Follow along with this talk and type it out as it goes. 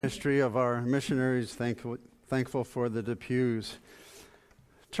Ministry of our missionaries, thankful for the Depews.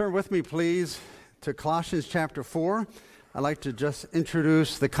 Turn with me, please, to Colossians chapter 4. I'd like to just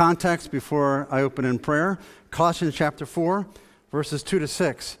introduce the context before I open in prayer. Colossians chapter 4, verses 2 to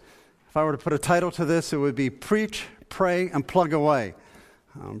 6. If I were to put a title to this, it would be Preach, Pray, and Plug Away.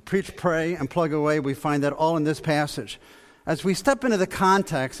 Preach, pray, and plug away. We find that all in this passage. As we step into the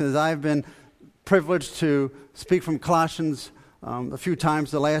context, as I've been privileged to speak from Colossians a few times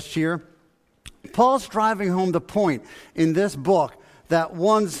the last year, Paul's driving home the point in this book that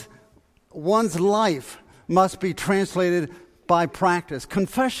one's life must be translated by practice.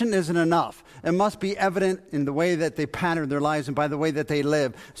 Confession isn't enough. It must be evident in the way that they pattern their lives and by the way that they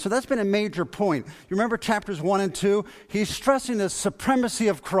live. So that's been a major point. You remember chapters 1 and 2? He's stressing the supremacy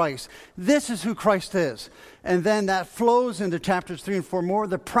of Christ. This is who Christ is. And then that flows into chapters 3 and 4, more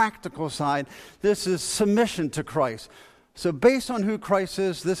the practical side. This is submission to Christ. So based on who Christ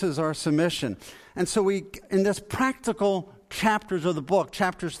is, this is our submission. And so we, in this practical chapters of the book,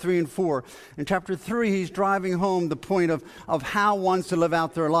 chapters 3 and 4, in chapter 3, he's driving home the point of how one's to live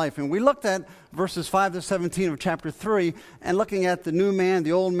out their life. And we looked at verses 5 to 17 of chapter 3 and looking at the new man,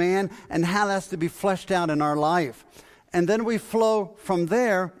 the old man, and how that's to be fleshed out in our life. And then we flow from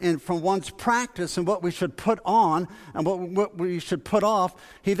there, and from one's practice and what we should put on and what we should put off.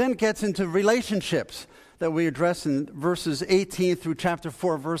 He then gets into relationships that we address in verses 18 through chapter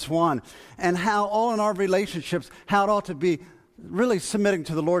 4, verse 1, and how all in our relationships, how it ought to be really submitting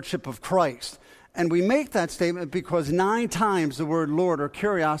to the lordship of Christ. And we make that statement because 9 times the word Lord or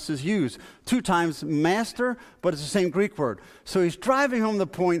Kyrios is used. 2 times master, but it's the same Greek word. So he's driving home the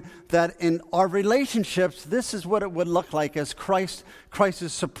point that in our relationships, this is what it would look like as Christ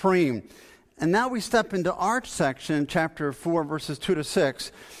is supreme. And now we step into our section, chapter 4, verses 2 to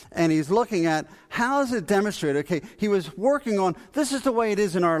 6, and he's looking at how is it demonstrated. Okay, he was working on, this is the way it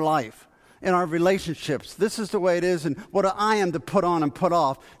is in our life, in our relationships. This is the way it is, and what I am to put on and put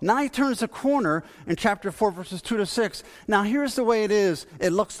off. Now he turns the corner in chapter 4, verses 2 to 6. Now here's the way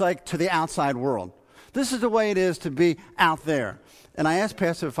it looks like to the outside world. This is the way it is to be out there. And I asked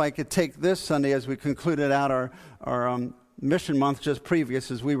Pastor if I could take this Sunday as we concluded out our mission month just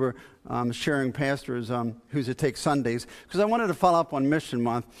previous, as we were sharing pastors who's to take Sundays, because I wanted to follow up on mission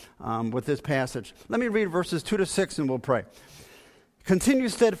month with this passage. Let me read verses 2 to 6 and we'll pray. Continue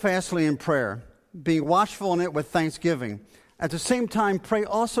steadfastly in prayer, being watchful in it with thanksgiving. At the same time, pray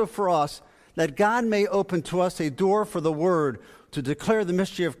also for us that God may open to us a door for the word to declare the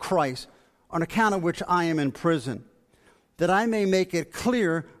mystery of Christ, on account of which I am in prison, that I may make it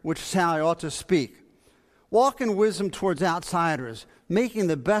clear which is how I ought to speak. Walk in wisdom towards outsiders, making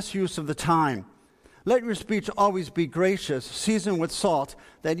the best use of the time. Let your speech always be gracious, seasoned with salt,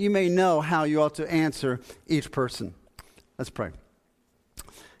 that you may know how you ought to answer each person. Let's pray.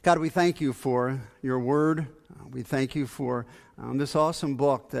 God, we thank you for your word. We thank you for this awesome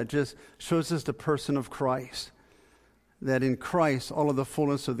book that just shows us the person of Christ. That in Christ, all of the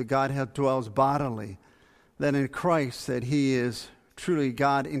fullness of the Godhead dwells bodily. That in Christ, that he is truly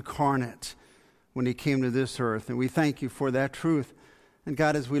God incarnate when he came to this earth. And we thank you for that truth. And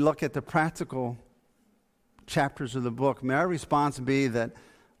God, as we look at the practical chapters of the book, may our response be that,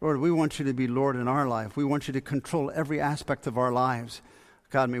 Lord, we want you to be Lord in our life. We want you to control every aspect of our lives.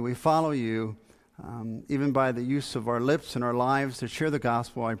 God, may we follow you, even by the use of our lips and our lives to share the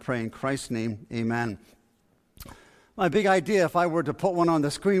gospel. I pray in Christ's name, amen. My big idea, if I were to put one on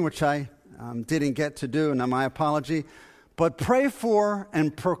the screen, which I didn't get to do, and my apology, but pray for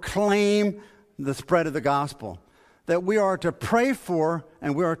and proclaim the spread of the gospel. That we are to pray for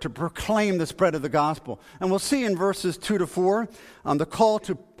and we are to proclaim the spread of the gospel. And we'll see in verses 2 to 4,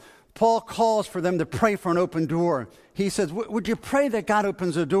 Paul calls for them to pray for an open door. He says, would you pray that God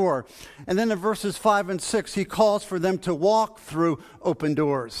opens a door? And then in verses 5 and 6, he calls for them to walk through open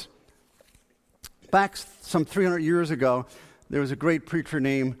doors. Back some 300 years ago, there was a great preacher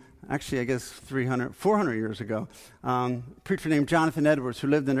named, actually I guess 400 years ago, preacher named Jonathan Edwards, who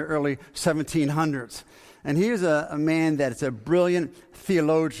lived in the early 1700s. And he was a man that's a brilliant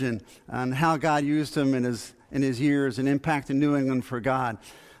theologian on how God used him in his years and impacted New England for God.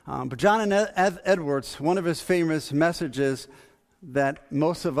 But Jonathan Edwards, one of his famous messages that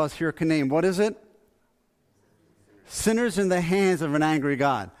most of us here can name, what is it? Sinners in the hands of an angry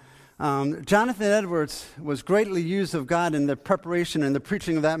God. Jonathan Edwards was greatly used of God in the preparation and the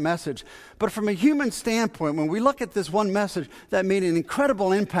preaching of that message. But from a human standpoint, when we look at this one message that made an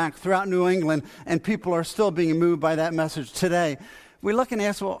incredible impact throughout New England, and people are still being moved by that message today, we look and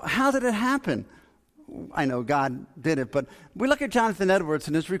ask, well, how did it happen? I know God did it, but we look at Jonathan Edwards,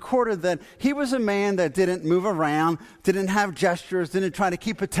 and it's recorded that he was a man that didn't move around, didn't have gestures, didn't try to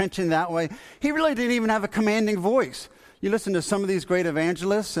keep attention that way. He really didn't even have a commanding voice. You listen to some of these great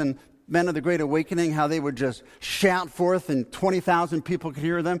evangelists and men of the Great Awakening, how they would just shout forth and 20,000 people could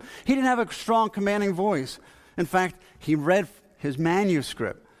hear them. He didn't have a strong commanding voice. In fact, he read his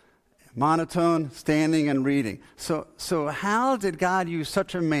manuscript, monotone, standing and reading. So how did God use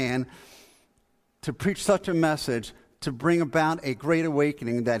such a man to preach such a message to bring about a great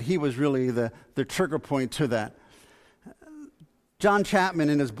awakening that he was really the trigger point to that? John Chapman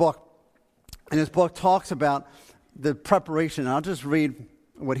in his book talks about the preparation. I'll just read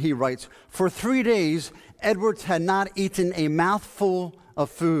what he writes. For 3 days, Edwards had not eaten a mouthful of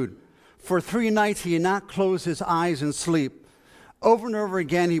food. For 3 nights, he had not closed his eyes in sleep. Over and over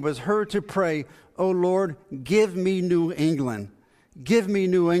again, he was heard to pray, "Oh Lord, give me New England. Give me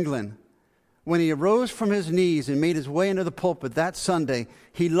New England." When he arose from his knees and made his way into the pulpit that Sunday,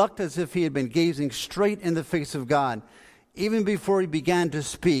 he looked as if he had been gazing straight in the face of God. Even before he began to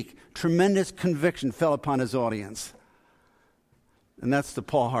speak, tremendous conviction fell upon his audience. And that's the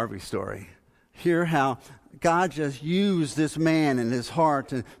Paul Harvey story. Hear how God just used this man in his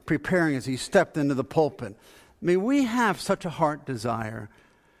heart and preparing as he stepped into the pulpit. May we have such a heart desire.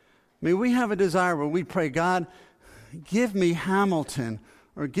 May we have a desire where we pray, God, give me Hamilton,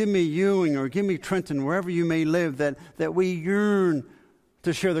 or give me Ewing, or give me Trenton, wherever you may live, that we yearn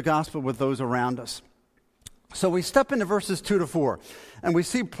to share the gospel with those around us. So we step into verses 2 to 4, and we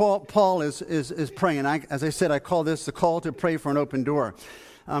see Paul is praying. As I said, I call this the call to pray for an open door.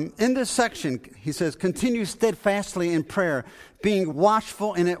 In this section, he says, continue steadfastly in prayer, being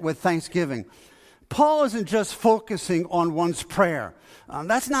watchful in it with thanksgiving. Paul isn't just focusing on one's prayer.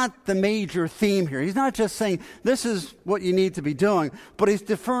 That's not the major theme here. He's not just saying this is what you need to be doing, but he's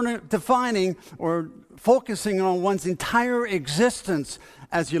defining or focusing on one's entire existence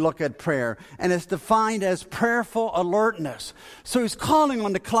as you look at prayer. And it's defined as prayerful alertness. So he's calling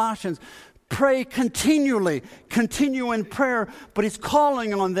on the Colossians, pray continually, continue in prayer, but he's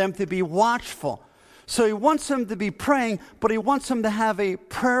calling on them to be watchful. So he wants them to be praying, but he wants them to have a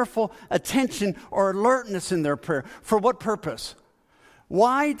prayerful attention or alertness in their prayer. For what purpose?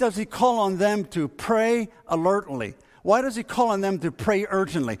 Why does he call on them to pray alertly? Why does he call on them to pray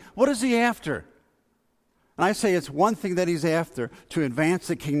urgently? What is he after? And I say it's one thing that he's after, to advance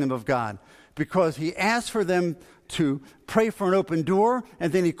the kingdom of God. Because he asks for them to pray for an open door,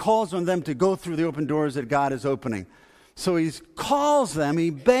 and then he calls on them to go through the open doors that God is opening. So he calls them, he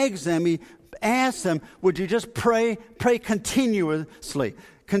begs them, he asks them, would you just pray continuously,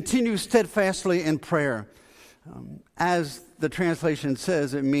 continue steadfastly in prayer. As the translation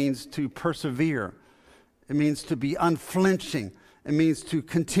says, it means to persevere. It means to be unflinching. It means to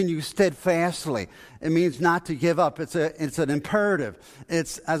continue steadfastly. It means not to give up. It's an imperative.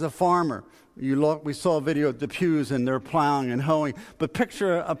 It's as a farmer. We saw a video of the Depews and they're plowing and hoeing. But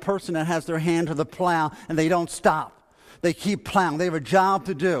picture a person that has their hand to the plow and they don't stop. They keep plowing. They have a job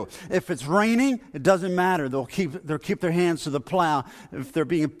to do. If it's raining, it doesn't matter. They'll keep their hands to the plow. If they're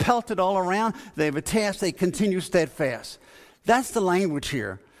being pelted all around, they have a task. They continue steadfast. That's the language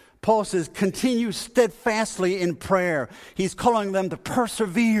here. Paul says, continue steadfastly in prayer. He's calling them to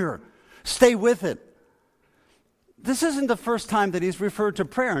persevere. Stay with it. This isn't the first time that he's referred to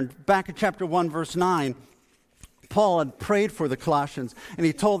prayer. And back in chapter 1, verse 9, Paul had prayed for the Colossians, and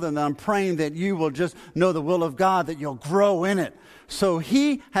he told them that I'm praying that you will just know the will of God, that you'll grow in it. So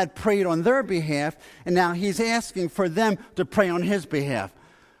he had prayed on their behalf, and now he's asking for them to pray on his behalf.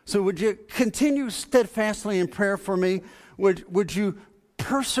 So would you continue steadfastly in prayer for me? Would you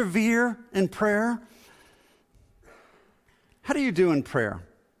persevere in prayer? How do you do in prayer?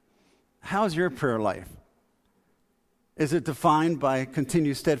 How's your prayer life? Is it defined by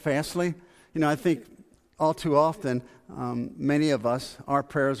continue steadfastly? You know, I think all too often, many of us, our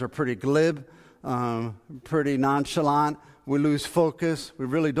prayers are pretty glib, pretty nonchalant. We lose focus. We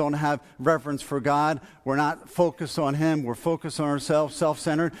really don't have reverence for God. We're not focused on Him. We're focused on ourselves,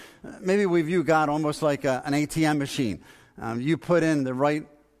 self-centered. Maybe we view God almost like an ATM machine. You put in the right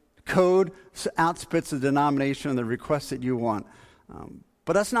code, out spits the denomination and the request that you want.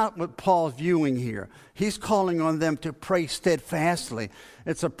 But that's not what Paul's viewing here. He's calling on them to pray steadfastly.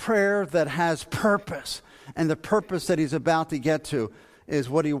 It's a prayer that has purpose. And the purpose that he's about to get to is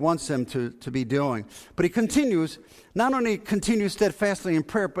what he wants them to be doing. But he continues, not only continues steadfastly in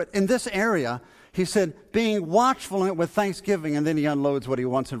prayer, but in this area, he said, being watchful in it with thanksgiving, and then he unloads what he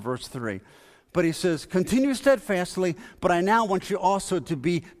wants in verse 3. But he says, continue steadfastly, but I now want you also to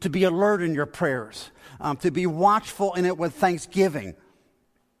be alert in your prayers, to be watchful in it with thanksgiving.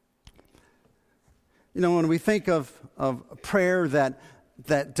 You know, when we think of prayer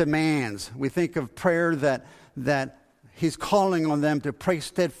that demands, we think of prayer that he's calling on them to pray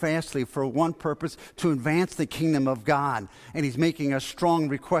steadfastly for one purpose, to advance the kingdom of God. And he's making a strong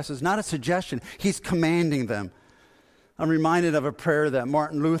request. It's not a suggestion. He's commanding them. I'm reminded of a prayer that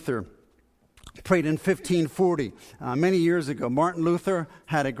Martin Luther prayed in 1540, many years ago. Martin Luther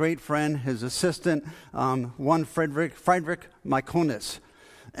had a great friend, his assistant, one Friedrich Myconus.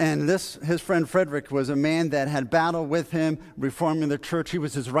 And his friend Frederick was a man that had battled with him, reforming the church. He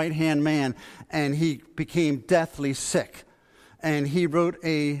was his right-hand man, and he became deathly sick. And he wrote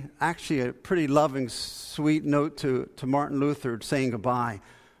actually a pretty loving, sweet note to Martin Luther saying goodbye,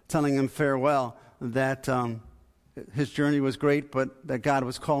 telling him farewell, that his journey was great, but that God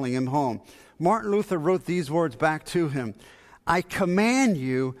was calling him home. Martin Luther wrote these words back to him: "I command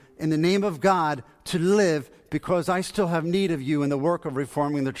you in the name of God to live, because I still have need of you in the work of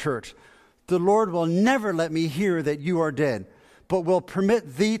reforming the church. The Lord will never let me hear that you are dead, but will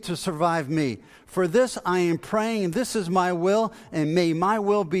permit thee to survive me. For this I am praying, and this is my will, and may my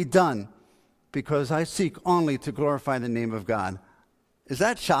will be done, because I seek only to glorify the name of God." Is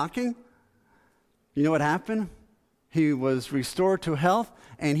that shocking? You know what happened? He was restored to health,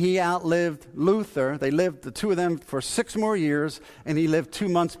 and he outlived Luther. They lived, the two of them, for 6 more years, and he lived 2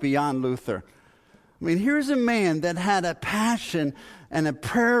 months beyond Luther. I mean, here's a man that had a passion and a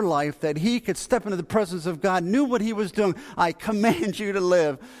prayer life that he could step into the presence of God, knew what he was doing. I command you to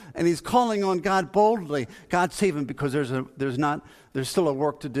live. And he's calling on God boldly. God save him, because there's still a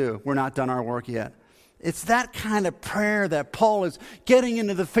work to do. We're not done our work yet. It's that kind of prayer that Paul is getting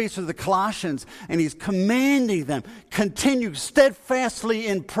into the face of the Colossians, and he's commanding them, continue steadfastly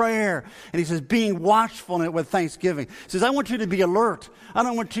in prayer. And he says, being watchful in it with thanksgiving. He says, I want you to be alert. I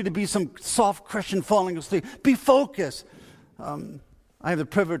don't want you to be some soft Christian falling asleep. Be focused. I have the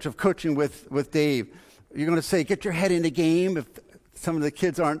privilege of coaching with Dave. You're going to say, get your head in the game if some of the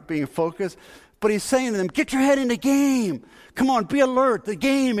kids aren't being focused. But he's saying to them, get your head in the game. Come on, be alert. The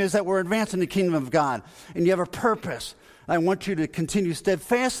game is that we're advancing the kingdom of God, and you have a purpose. I want you to continue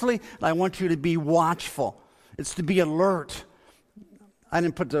steadfastly, and I want you to be watchful. It's to be alert. I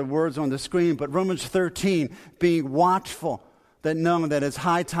didn't put the words on the screen, but Romans 13, being watchful, that knowing that it's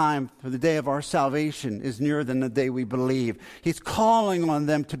high time for the day of our salvation is nearer than the day we believe. He's calling on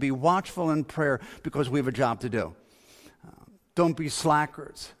them to be watchful in prayer, because we have a job to do. Don't be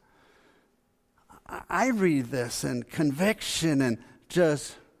slackers. I read this, and conviction and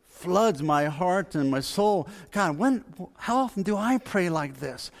just floods my heart and my soul. God, how often do I pray like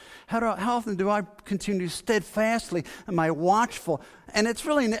this? How often do I continue steadfastly? Am I watchful? And it's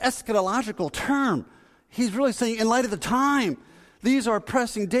really an eschatological term. He's really saying, in light of the time, these are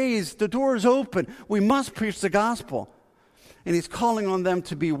pressing days. The door is open. We must preach the gospel. And he's calling on them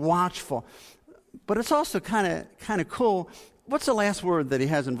to be watchful. But it's also kind of cool. What's the last word that he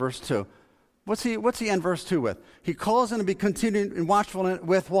has in verse 2? What's he end verse 2 with? He calls them to be continued and watchful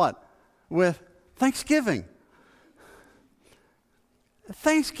with what? With thanksgiving.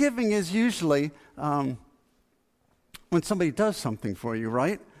 Thanksgiving is usually when somebody does something for you,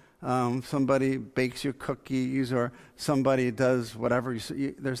 right? Somebody bakes you cookies, or somebody does whatever.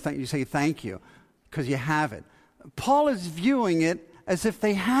 You say thank you because you have it. Paul is viewing it as if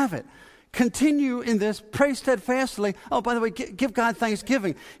they have it. Continue in this, pray steadfastly. Oh, by the way, give God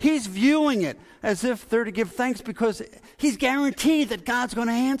thanksgiving. He's viewing it as if they're to give thanks because he's guaranteed that God's going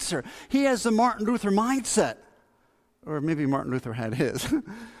to answer. He has the Martin Luther mindset. Or maybe Martin Luther had his.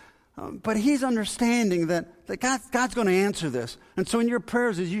 But he's understanding that God's going to answer this. And so in your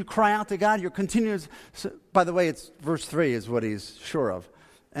prayers, as you cry out to God, you're continuous. By the way, it's verse 3 is what he's sure of,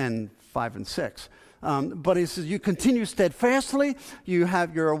 and 5 and 6. But he says, you continue steadfastly,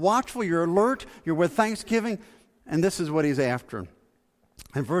 you're watchful, you're alert, you're with thanksgiving, and this is what he's after.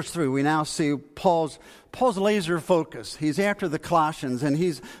 In verse 3, we now see Paul's laser focus. He's after the Colossians, and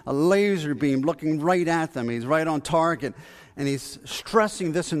he's a laser beam looking right at them. He's right on target, and he's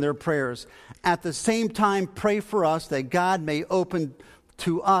stressing this in their prayers. At the same time, pray for us that God may open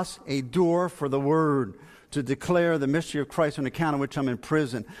to us a door for the word, to declare the mystery of Christ, on account of which I'm in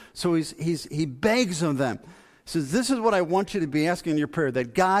prison. So he begs of them. He says, this is what I want you to be asking in your prayer,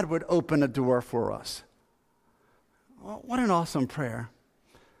 that God would open a door for us. Well, what an awesome prayer.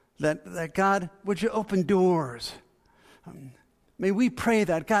 That God, would you open doors? May we pray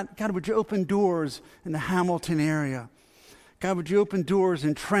that. God, would you open doors in the Hamilton area? God, would you open doors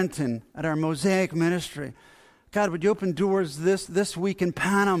in Trenton at our Mosaic ministry? God, would you open doors this week in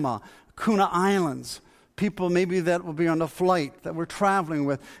Panama, Kuna Islands, people maybe that will be on a flight that we're traveling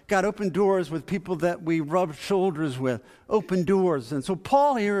with. God, open doors with people that we rub shoulders with. Open doors. And so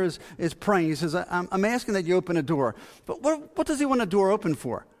Paul here is praying. He says, I'm asking that you open a door. But what does he want a door open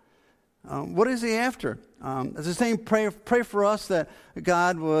for? What is he after? As the saying, pray for us that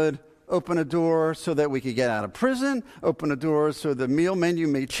God would open a door so that we could get out of prison, open a door so the meal menu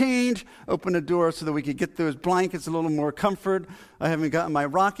may change, open a door so that we could get those blankets a little more comfort. I haven't gotten my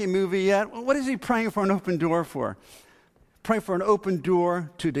Rocky movie yet. What is he praying for an open door for? Pray for an open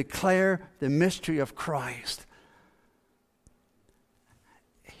door to declare the mystery of Christ.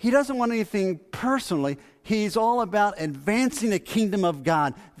 He doesn't want anything personally. He's all about advancing the kingdom of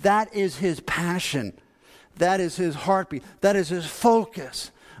God. That is his passion. That is his heartbeat. That is his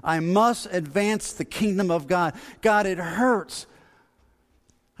focus. I must advance the kingdom of God. God, it hurts.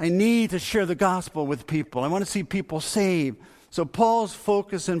 I need to share the gospel with people. I want to see people saved. So Paul's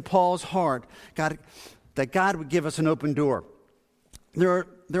focus and Paul's heart, that God would give us an open door. There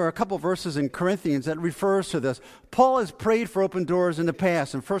are a couple verses in Corinthians that refers to this. Paul has prayed for open doors in the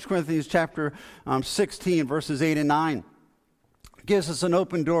past. In 1 Corinthians chapter 16, verses 8 and 9, gives us an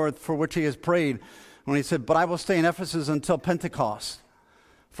open door for which he has prayed when he said, "But I will stay in Ephesus until Pentecost.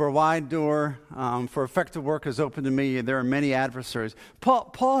 For a wide door, for effective work is open to me, and there are many adversaries."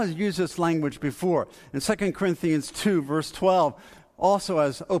 Paul has used this language before. In 2 Corinthians 2, verse 12, also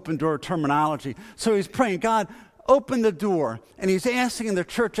has open door terminology. So he's praying, God, open the door. And he's asking in the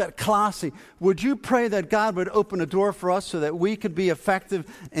church at Colossae, would you pray that God would open a door for us so that we could be effective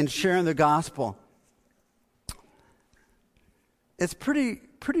in sharing the gospel? It's pretty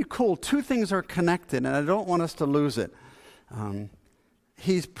cool. Two things are connected, and I don't want us to lose it.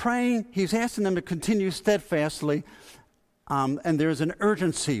 He's praying, he's asking them to continue steadfastly, and there's an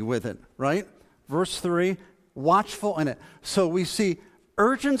urgency with it, right? Verse 3, watchful in it. So we see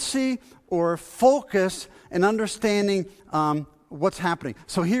urgency or focus in understanding what's happening.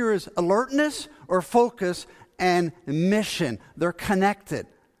 So here is alertness or focus and mission. They're connected.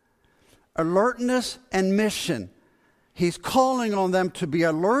 Alertness and mission. He's calling on them to be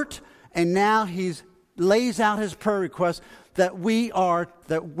alert, and now he lays out his prayer request that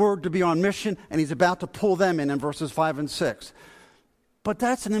we're to be on mission, and he's about to pull them in verses 5 and 6. But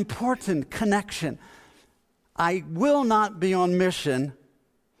that's an important connection. I will not be on mission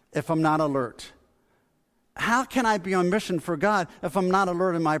if I'm not alert. How can I be on mission for God if I'm not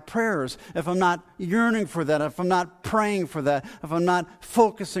alert in my prayers, if I'm not yearning for that, if I'm not praying for that, if I'm not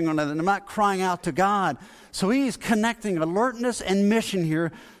focusing on it, and I'm not crying out to God? So he's connecting alertness and mission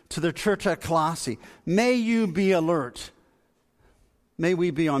here to the church at Colossae. May you be alert. May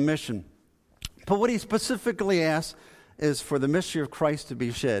we be on mission. But what he specifically asks is for the mystery of Christ to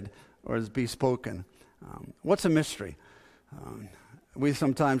be shed or to be spoken. What's a mystery? We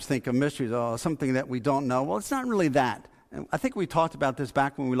sometimes think of mysteries, something that we don't know. Well, it's not really that. And I think we talked about this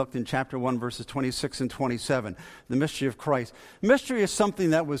back when we looked in chapter 1, verses 26 and 27, the mystery of Christ. Mystery is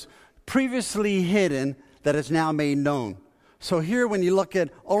something that was previously hidden that is now made known. So here when you look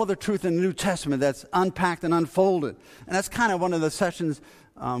at all of the truth in the New Testament, that's unpacked and unfolded. And that's kind of one of the sessions.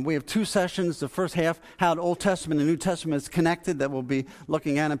 We have two sessions. The first half, how the Old Testament and New Testament is connected, that we'll be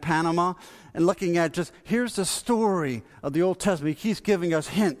looking at in Panama. And looking at just, here's the story of the Old Testament. He keeps giving us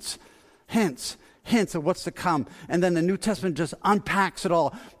hints of what's to come. And then the New Testament just unpacks it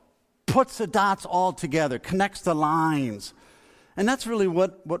all, puts the dots all together, connects the lines. And that's really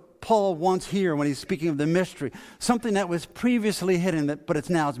what Paul wants here when he's speaking of the mystery. Something that was previously hidden, but it's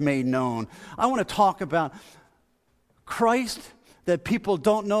now made known. I want to talk about Christ that people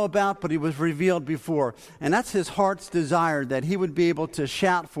don't know about, but he was revealed before. And that's his heart's desire, that he would be able to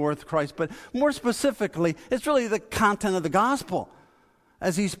shout forth Christ. But more specifically, it's really the content of the gospel.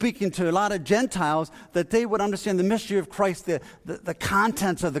 As he's speaking to a lot of Gentiles, that they would understand the mystery of Christ, the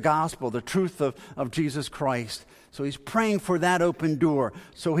contents of the gospel, the truth of Jesus Christ. So he's praying for that open door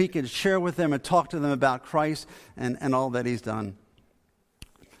so he can share with them and talk to them about Christ and all that he's done.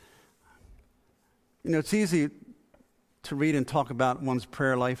 You know, it's easy to read and talk about one's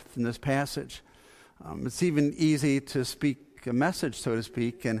prayer life in this passage. It's even easy to speak a message, so to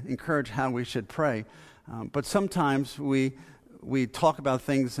speak, and encourage how we should pray. But sometimes we talk about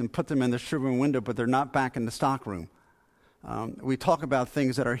things and put them in the showroom window, but they're not back in the stockroom. We talk about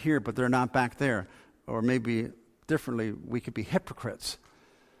things that are here, but they're not back there. Or maybe differently, we could be hypocrites.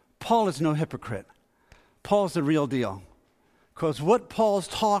 Paul is no hypocrite. Paul's the real deal. Because what Paul's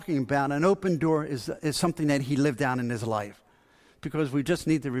talking about, an open door, is something that he lived out in his life. Because we just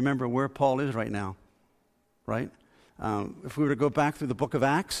need to remember where Paul is right now. Right? If we were to go back through the book of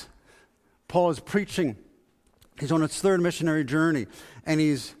Acts, Paul is preaching. He's on his third missionary journey. And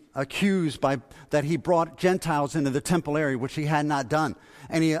he's accused that he brought Gentiles into the temple area, which he had not done.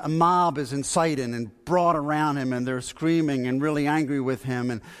 And a mob is incited and brought around him, and they're screaming and really angry with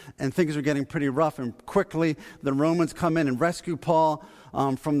him, and things are getting pretty rough. And quickly, the Romans come in and rescue Paul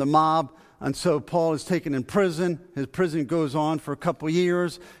from the mob. And so Paul is taken in prison. His prison goes on for a couple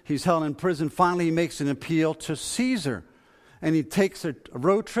years. He's held in prison. Finally, he makes an appeal to Caesar. And he takes a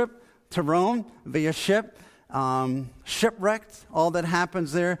road trip to Rome via ship, shipwrecked, all that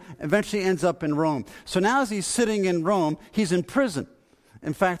happens there, eventually ends up in Rome. So now as he's sitting in Rome, he's in prison.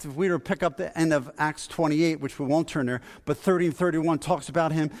 In fact, if we were to pick up the end of Acts 28, which we won't turn there, but 13:31 talks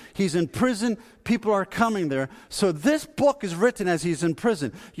about him. He's in prison. People are coming there. So this book is written as he's in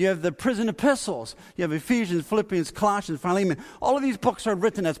prison. You have the prison epistles. You have Ephesians, Philippians, Colossians, Philemon. All of these books are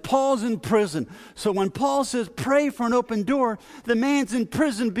written as Paul's in prison. So when Paul says, pray for an open door, the man's in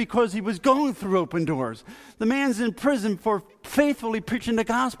prison because he was going through open doors. The man's in prison for faithfully preaching the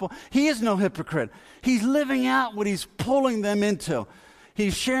gospel. He is no hypocrite. He's living out what he's pulling them into.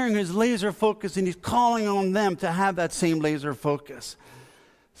 He's sharing his laser focus, and he's calling on them to have that same laser focus.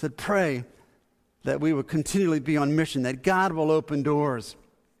 He said, pray that we will continually be on mission, that God will open doors.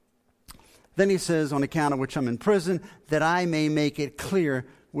 Then he says, on account of which I'm in prison, that I may make it clear,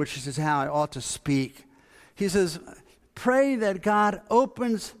 which is how I ought to speak. He says, pray that God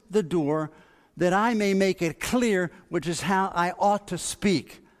opens the door, that I may make it clear, which is how I ought to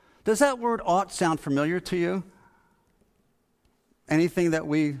speak. Does that word ought sound familiar to you? Anything that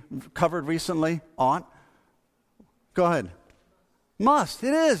we covered recently? Ought? Go ahead. Must.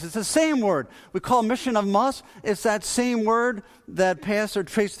 It is. It's the same word. We call mission of must. It's that same word that Pastor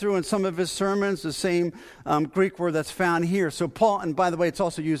traced through in some of his sermons, the same Greek word that's found here. So Paul, and by the way, it's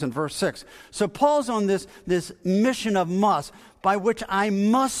also used in verse 6. So Paul's on this mission of must, by which I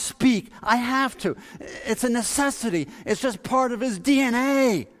must speak. I have to. It's a necessity. It's just part of his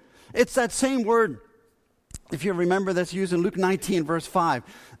DNA. It's that same word. If you remember, that's used in Luke 19, verse 5.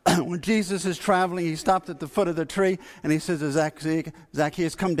 When Jesus is traveling, he stopped at the foot of the tree, and he says to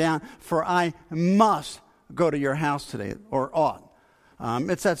Zacchaeus, come down, for I must go to your house today, or ought.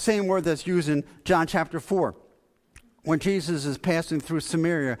 It's that same word that's used in John chapter 4. When Jesus is passing through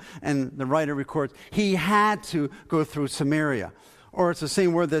Samaria, and the writer records, he had to go through Samaria. Or it's the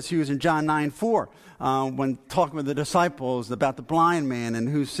same word that's used in John 9:4, when talking with the disciples about the blind man and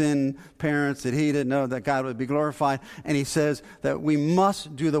who sinned, parents, that he didn't know that God would be glorified. And he says that we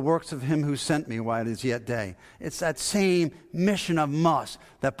must do the works of him who sent me while it is yet day. It's that same mission of must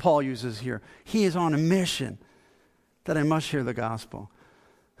that Paul uses here. He is on a mission that I must share the gospel.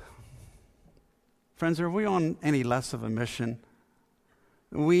 Friends, are we on any less of a mission?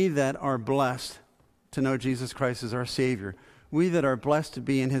 We that are blessed to know Jesus Christ as our Savior, we that are blessed to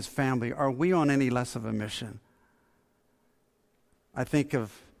be in his family, are we on any less of a mission? I think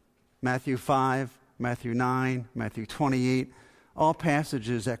of Matthew 5, Matthew 9, Matthew 28, all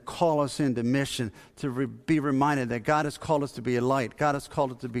passages that call us into mission, to be reminded that God has called us to be a light. God has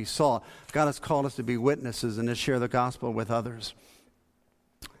called us to be salt. God has called us to be witnesses and to share the gospel with others.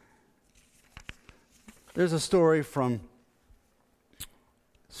 There's a story from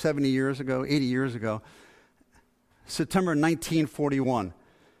 70 years ago, 80 years ago. September 1941,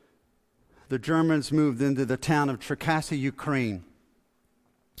 the Germans moved into the town of Cherkasy, Ukraine.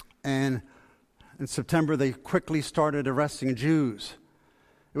 And in September, they quickly started arresting Jews.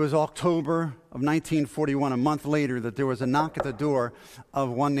 It was October of 1941, a month later, that there was a knock at the door of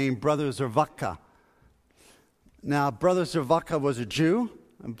one named Brother Zervaka. Now, Brother Zervaka was a Jew,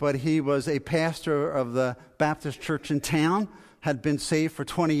 but he was a pastor of the Baptist church in town, had been saved for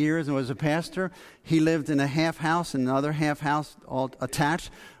 20 years and was a pastor. He lived in a half house, and another half house, all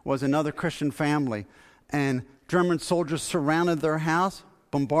attached, was another Christian family. And German soldiers surrounded their house,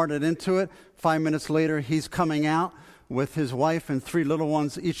 bombarded into it. 5 minutes later, he's coming out with his wife and 3 little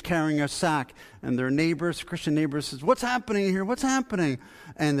ones, each carrying a sack. And their neighbors, Christian neighbors, says, what's happening here? What's happening?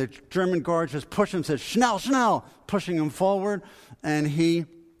 And the German guards just push him, says, schnell, schnell, pushing him forward. And he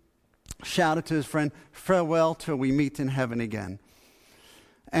shouted to his friend, farewell till we meet in heaven again.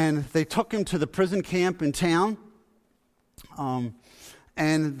 And they took him to the prison camp in town. And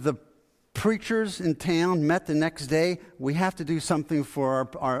the preachers in town met the next day. We have to do something for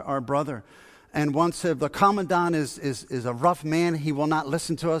our brother. And one said, the commandant is a rough man. He will not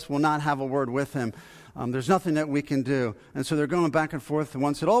listen to us. We'll not have a word with him. There's nothing that we can do. And so they're going back and forth. And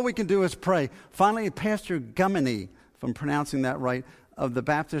one said, all we can do is pray. Finally, Pastor Gummany, if I'm pronouncing that right, of the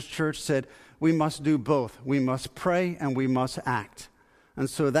Baptist church said, we must do both. We must pray and we must act. And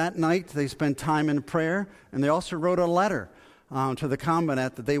so that night they spent time in prayer, and they also wrote a letter to the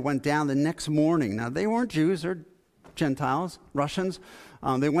commandant that they went down the next morning. Now, they weren't Jews, they're Gentiles, Russians.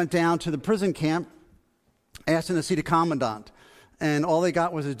 They went down to the prison camp, asking to see the commandant. And all they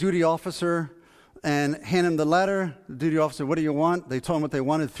got was a duty officer and handed him the letter. The duty officer, what do you want? They told him what they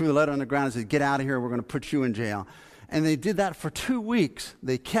wanted, threw the letter on the ground and said, get out of here, we're going to put you in jail. And they did that for 2 weeks.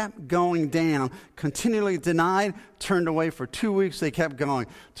 They kept going down, continually denied, turned away for 2 weeks. They kept going.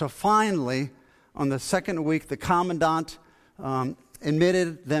 So finally, on the second week, the commandant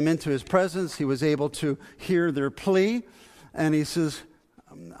admitted them into his presence. He was able to hear their plea. And he says,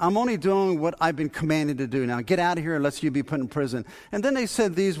 I'm only doing what I've been commanded to do. Now get out of here unless you be put in prison. And then they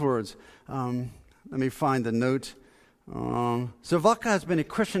said these words. Let me find the note. Zavaka has been a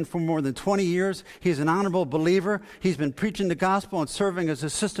Christian for more than 20 years. He's an honorable believer. He's been preaching the gospel and serving as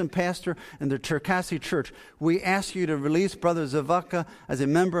assistant pastor in the Cherkasy church. We ask you to release Brother Zavaka as a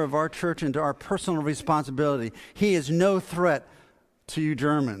member of our church into our personal responsibility. He is no threat to you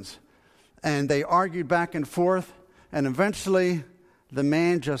Germans. And they argued back and forth, and eventually the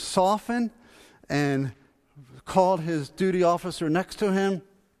man just softened and called his duty officer next to him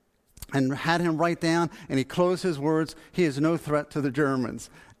and had him write down, and he closed his words, he is no threat to the Germans,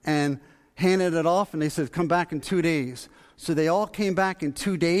 and handed it off, and they said, come back in 2 days. So they all came back in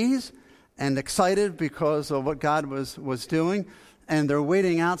 2 days and excited because of what God was doing, and they're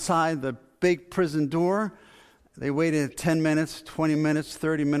waiting outside the big prison door. They waited 10 minutes, 20 minutes,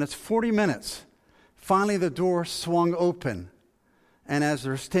 30 minutes, 40 minutes. Finally, the door swung open, and as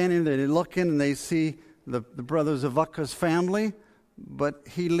they're standing there, they look in and they see the brother Zavaka's family, but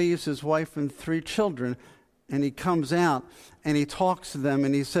he leaves his wife and 3 children, and he comes out, and he talks to them,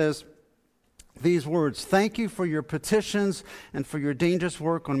 and he says these words, thank you for your petitions and for your dangerous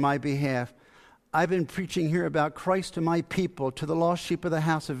work on my behalf. I've been preaching here about Christ to my people, to the lost sheep of the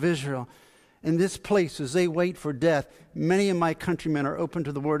house of Israel. In this place, as they wait for death, many of my countrymen are open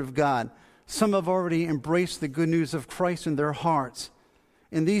to the word of God. Some have already embraced the good news of Christ in their hearts.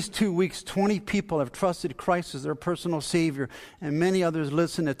 In these 2 weeks, 20 people have trusted Christ as their personal Savior, and many others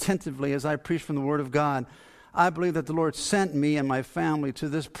listen attentively as I preach from the Word of God. I believe that the Lord sent me and my family to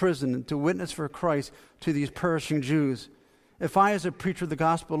this prison to witness for Christ to these perishing Jews. If I, as a preacher of the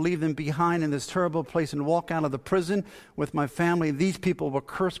gospel, leave them behind in this terrible place and walk out of the prison with my family, these people will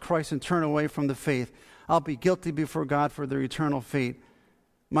curse Christ and turn away from the faith. I'll be guilty before God for their eternal fate.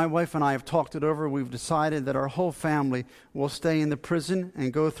 My wife and I have talked it over. We've decided that our whole family will stay in the prison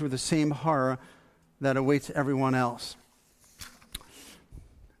and go through the same horror that awaits everyone else.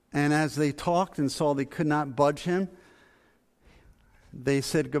 And as they talked and saw they could not budge him, they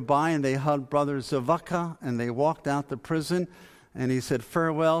said goodbye and they hugged Brother Zavaka and they walked out the prison. And he said,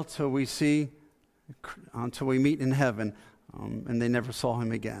 farewell till we meet in heaven. And they never saw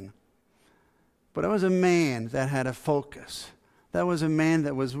him again. But it was a man that had a focus. That was a man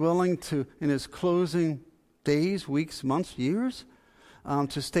that was willing to, in his closing days, weeks, months, years,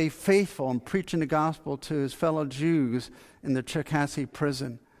 to stay faithful and preaching the gospel to his fellow Jews in the Cherkasy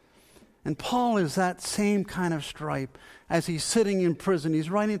prison. And Paul is that same kind of stripe. As he's sitting in prison, he's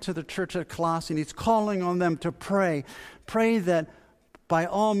writing to the church at Colossae, and he's calling on them to pray. Pray that by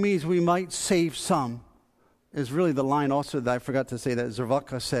all means we might save some, is really the line also that I forgot to say that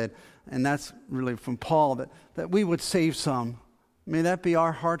Zavaka said, and that's really from Paul, that we would save some. May that be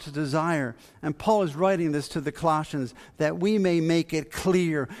our heart's desire. And Paul is writing this to the Colossians that we may make it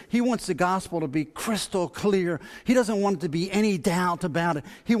clear. He wants the gospel to be crystal clear. He doesn't want it to be any doubt about it.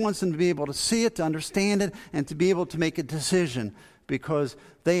 He wants them to be able to see it, to understand it, and to be able to make a decision because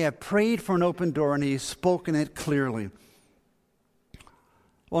they have prayed for an open door and he's spoken it clearly.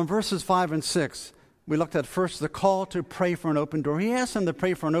 Well, in verses 5 and 6, we looked at first the call to pray for an open door. He asked them to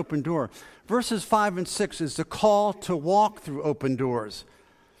pray for an open door. Verses 5 and 6 is the call to walk through open doors.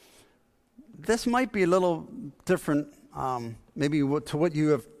 This might be a little different, maybe to what you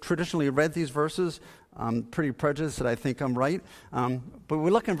have traditionally read these verses. I'm pretty prejudiced that I think I'm right. But we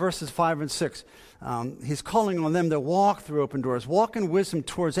look in verses 5 and 6. He's calling on them to walk through open doors, walk in wisdom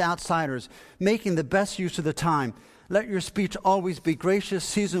towards outsiders, making the best use of the time. Let your speech always be gracious,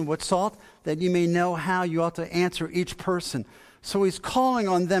 seasoned with salt, that you may know how you ought to answer each person. So he's calling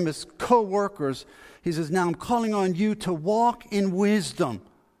on them as co-workers. He says, now I'm calling on you to walk in wisdom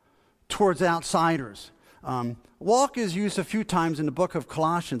towards outsiders. Walk is used a few times in the book of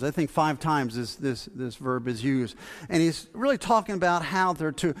Colossians. I think 5 times this verb is used. And he's really talking about how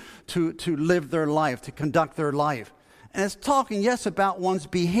they're to live their life, to conduct their life. And it's talking, yes, about one's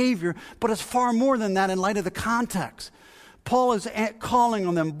behavior, but it's far more than that in light of the context. Paul is calling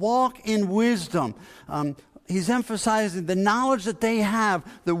on them, walk in wisdom. He's emphasizing the knowledge that they have,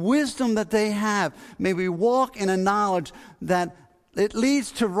 the wisdom that they have. May we walk in a knowledge that it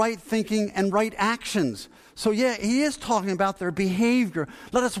leads to right thinking and right actions. So yeah, he is talking about their behavior.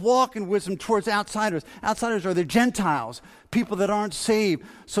 Let us walk in wisdom towards outsiders. Outsiders are the Gentiles, people that aren't saved.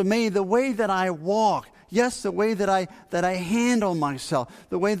 So may the way that I walk, yes, the way that I handle myself,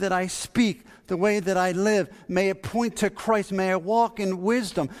 the way that I speak, the way that I live, may it point to Christ. May I walk in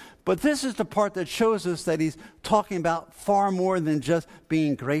wisdom. But this is the part that shows us that he's talking about far more than just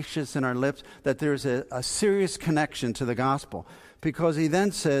being gracious in our lips, that there's a serious connection to the gospel. Because he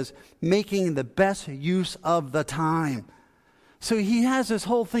then says, making the best use of the time. So he has this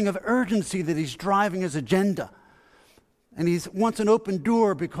whole thing of urgency that he's driving his agenda. And he wants an open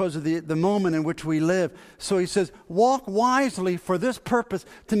door because of the moment in which we live. So he says, walk wisely for this purpose,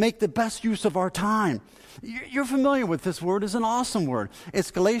 to make the best use of our time. You're familiar with this word. It's an awesome word.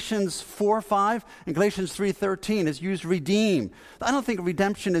 It's Galatians 4:5 and Galatians 3:13. It's used redeem. I don't think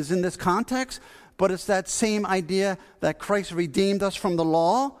redemption is in this context, but it's that same idea that Christ redeemed us from the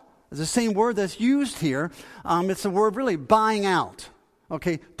law. It's the same word that's used here. It's the word really buying out.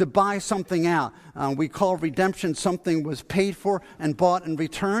 Okay, to buy something out. We call redemption something was paid for and bought in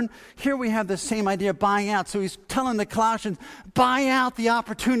return. Here we have the same idea of buying out. So he's telling the Colossians, buy out the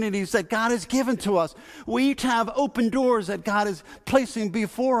opportunities that God has given to us. We each have open doors that God is placing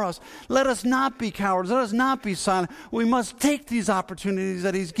before us. Let us not be cowards. Let us not be silent. We must take these opportunities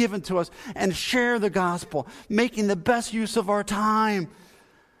that he's given to us and share the gospel, making the best use of our time.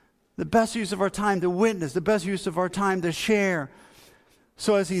 The best use of our time to witness, the best use of our time to share.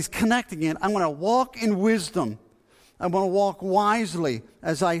 So as he's connecting it, I want to walk in wisdom. I want to walk wisely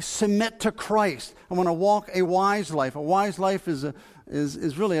as I submit to Christ. I want to walk a wise life. A wise life is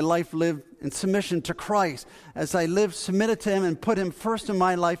really a life lived in submission to Christ. As I live submitted to him and put him first in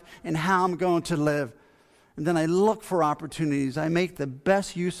my life and how I'm going to live. And then I look for opportunities. I make the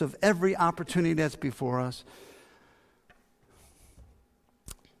best use of every opportunity that's before us.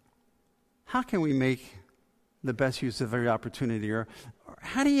 How can we make the best use of every opportunity? Or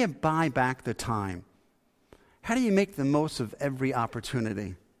how do you buy back the time? How do you make the most of every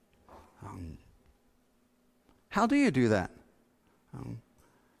opportunity? How do you do that?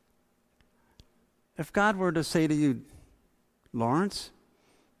 If God were to say to you, Lance,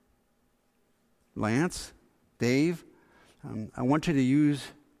 Dave, I want you to use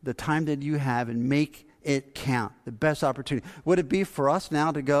the time that you have and make it count, the best opportunity. Would it be for us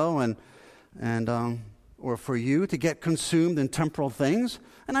now to go and or for you to get consumed in temporal things?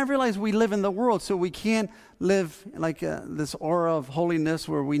 And I realize we live in the world, so we can't live like this aura of holiness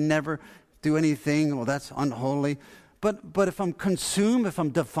where we never do anything. Well, that's unholy. But if I'm consumed, if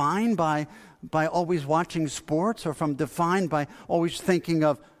I'm defined by always watching sports, or if I'm defined by always thinking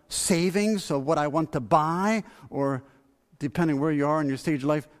of savings, of what I want to buy, or depending where you are in your stage of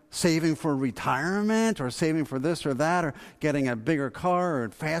life, saving for retirement, or saving for this or that, or getting a bigger car or a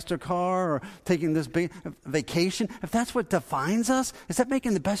faster car, or taking this big vacation, if that's what defines us, is that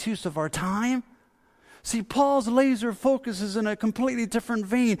making the best use of our time? See, Paul's laser focus is in a completely different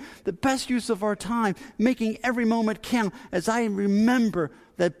vein. The best use of our time, making every moment count, as I remember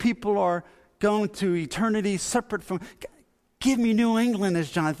that people are going to eternity separate from... Give me New England, as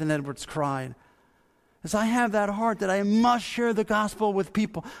Jonathan Edwards cried. As I have that heart that I must share the gospel with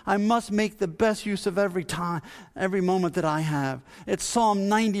people, I must make the best use of every time, every moment that I have. It's Psalm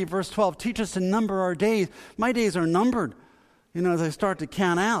 90, verse 12. Teach us to number our days. My days are numbered. You know, as I start to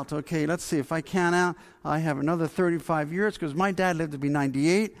count out, okay, let's see. If I count out, I have another 35 years, because my dad lived to be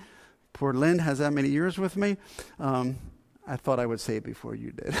 98. Poor Lynn has that many years with me. I thought I would say it before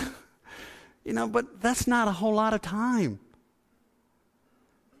you did. You know, but that's not a whole lot of time.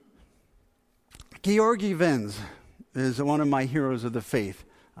 Georgy Vens is one of my heroes of the faith.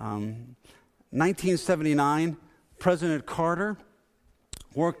 1979, President Carter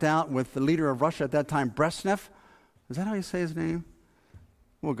worked out with the leader of Russia at that time, Brezhnev. Is that how you say his name?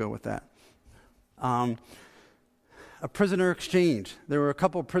 We'll go with that. A prisoner exchange. There were a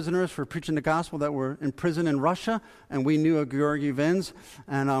couple of prisoners for preaching the gospel that were in prison in Russia, and we knew of Georgy Vens,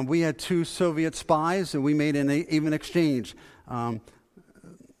 and we had 2 Soviet spies, and we made an even exchange.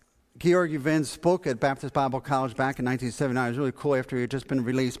 Georgy Vens spoke at Baptist Bible College back in 1979. It was really cool after he had just been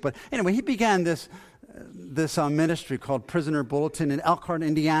released. But anyway, he began this ministry called Prisoner Bulletin in Elkhart,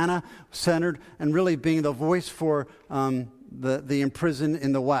 Indiana, centered and really being the voice for the imprisoned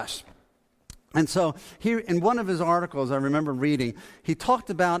in the West. And so here, in one of his articles I remember reading, he talked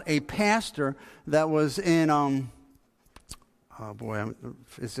about a pastor that was in,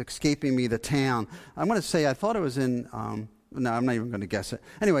 it's escaping me the town. I'm going to say, I thought it was in... No, I'm not even going to guess it.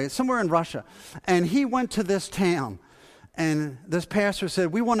 Anyway, it's somewhere in Russia. And he went to this town. And this pastor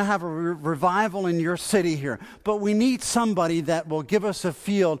said, we want to have a revival in your city here, but we need somebody that will give us a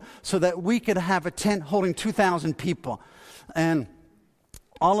field so that we could have a tent holding 2,000 people. And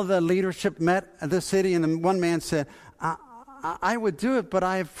all of the leadership met at the city, and then one man said, I would do it, but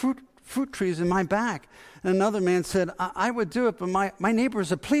I have fruit trees in my back. And another man said, I would do it, but my neighbor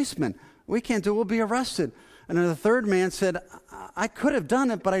is a policeman. We can't do it, we'll be arrested. And then the third man said, I could have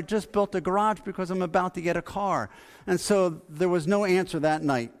done it, but I just built a garage because I'm about to get a car. And so there was no answer that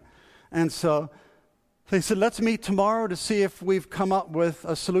night. And so they said, let's meet tomorrow to see if we've come up with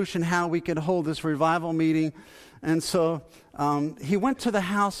a solution how we could hold this revival meeting. And so he went to the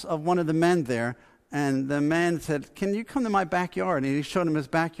house of one of the men there, and the man said, can you come to my backyard? And he showed him his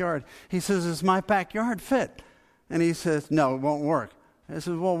backyard. He says, does my backyard fit? And he says, no, it won't work. I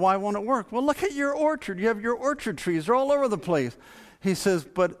said, well, why won't it work? Well, look at your orchard. You have your orchard trees. They're all over the place. He says,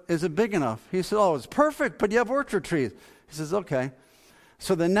 but is it big enough? He said, oh, it's perfect, but you have orchard trees. He says, okay.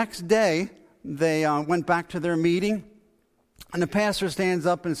 So the next day, they went back to their meeting, and the pastor stands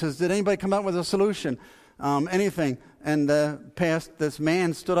up and says, did anybody come up with a solution? Anything? And this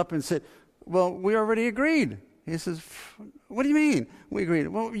man stood up and said, well, we already agreed. He says, what do you mean? We agreed.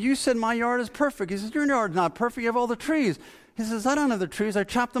 Well, you said my yard is perfect. He says, your yard's not perfect. You have all the trees. He says, I don't have the trees. I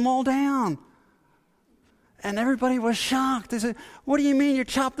chopped them all down. And everybody was shocked. They said, what do you mean you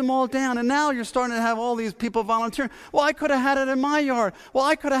chopped them all down? And now you're starting to have all these people volunteering. Well, I could have had it in my yard. Well,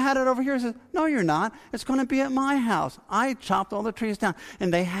 I could have had it over here. He says, no, you're not. It's going to be at my house. I chopped all the trees down.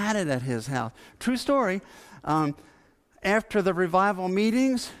 And they had it at his house. True story. After the revival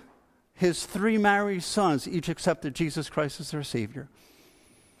meetings, his 3 married sons each accepted Jesus Christ as their Savior.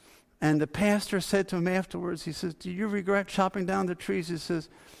 And the pastor said to him afterwards, he says, do you regret chopping down the trees? He says,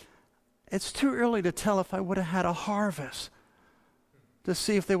 it's too early to tell if I would have had a harvest to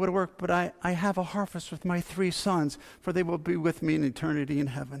see if they would have worked, but I have a harvest with my 3 sons, for they will be with me in eternity in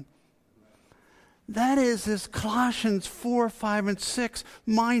heaven. That is this Colossians 4, 5, and 6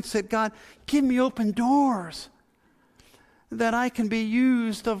 mindset. God, give me open doors that I can be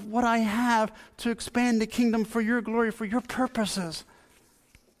used of what I have to expand the kingdom for your glory, for your purposes.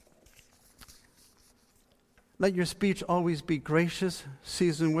 Let your speech always be gracious,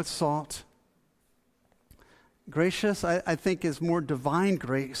 seasoned with salt. Gracious, I think, is more divine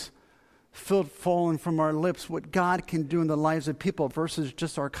grace, falling from our lips, what God can do in the lives of people versus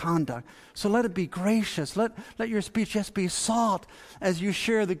just our conduct. So let it be gracious. Let your speech just be salt as you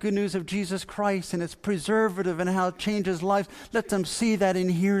share the good news of Jesus Christ and its preservative and how it changes lives. Let them see that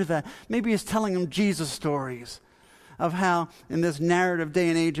and hear that. Maybe it's telling them Jesus stories of how in this narrative day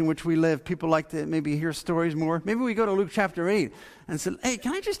and age in which we live, people like to maybe hear stories more. Maybe we go to Luke chapter 8 and say, hey,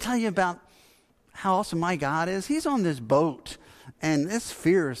 can I just tell you about how awesome my God is? He's on this boat, and it's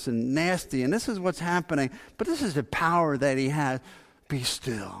fierce and nasty, and this is what's happening, but this is the power that he has. Be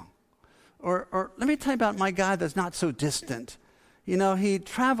still. Or let me tell you about my God that's not so distant. You know, he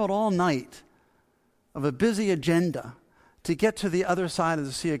traveled all night of a busy agenda to get to the other side of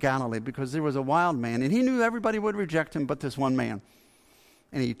the Sea of Galilee because there was a wild man, and he knew everybody would reject him but this one man.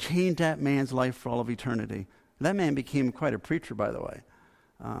 And he changed that man's life for all of eternity. That man became quite a preacher, by the way.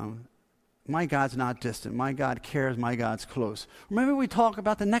 My God's not distant. My God cares. My God's close. Maybe we talk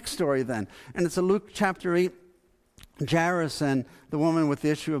about the next story then. And it's in Luke chapter 8, Jairus and the woman with the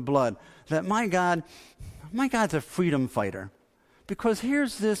issue of blood. That my God's a freedom fighter. Because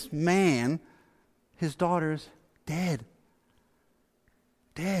here's this man, his daughter's dead.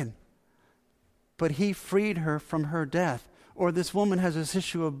 Dead. But he freed her from her death. Or this woman has this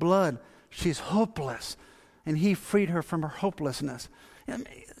issue of blood. She's hopeless. And he freed her from her hopelessness.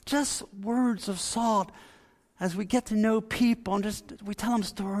 Just words of salt as we get to know people and just we tell them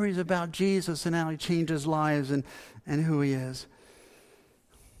stories about Jesus and how he changes lives and who he is.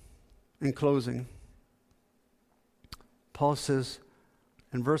 In closing, Paul says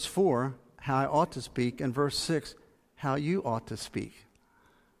in verse 4 how I ought to speak, and verse 6 how you ought to speak,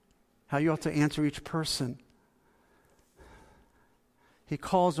 how you ought to answer each person. He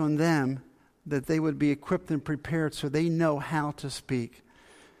calls on them that they would be equipped and prepared so they know how to speak.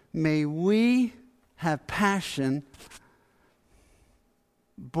 May we have passion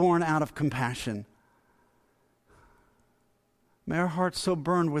born out of compassion. May our hearts so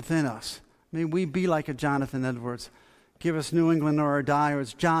burn within us. May we be like a Jonathan Edwards. Give us New England or die. Or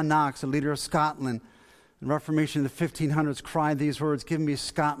as John Knox, a leader of Scotland, in Reformation of the 1500s, cried these words, give me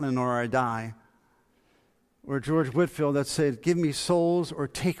Scotland or I die. Or George Whitefield that said, give me souls or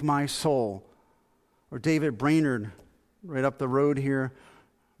take my soul. Or David Brainerd, right up the road here,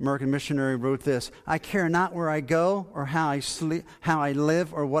 American missionary, wrote this: "I care not where I go or how I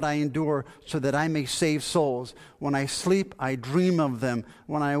live or what I endure, so that I may save souls. When I sleep, I dream of them.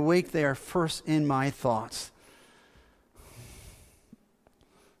 When I awake, they are first in my thoughts."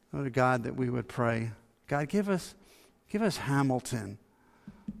 Oh, to God, that we would pray, God, give us Hamilton,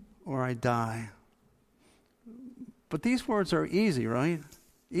 or I die. But these words are easy, right?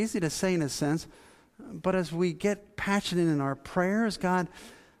 Easy to say in a sense. But as we get passionate in our prayers, God,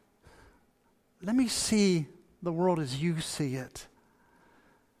 let me see the world as you see it.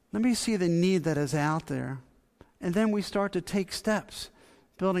 Let me see the need that is out there. And then we start to take steps,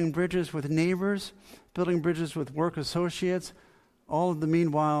 building bridges with neighbors, building bridges with work associates, all of the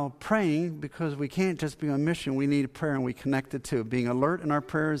meanwhile praying, because we can't just be on mission. We need prayer, and we connect it to being alert in our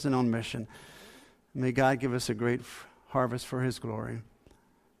prayers and on mission. May God give us a great harvest for his glory.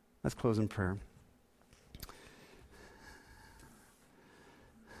 Let's close in prayer.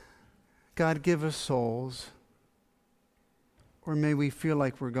 God, give us souls, or may we feel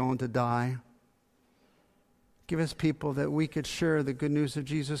like we're going to die. Give us people that we could share the good news of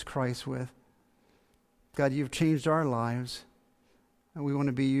Jesus Christ with. God, you've changed our lives, and we want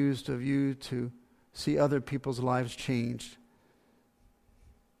to be used of you to see other people's lives changed.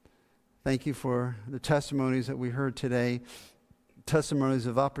 Thank you for the testimonies that we heard today, testimonies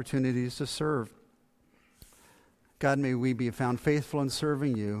of opportunities to serve. God, may we be found faithful in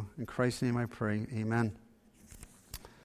serving you. In Christ's name I pray, amen.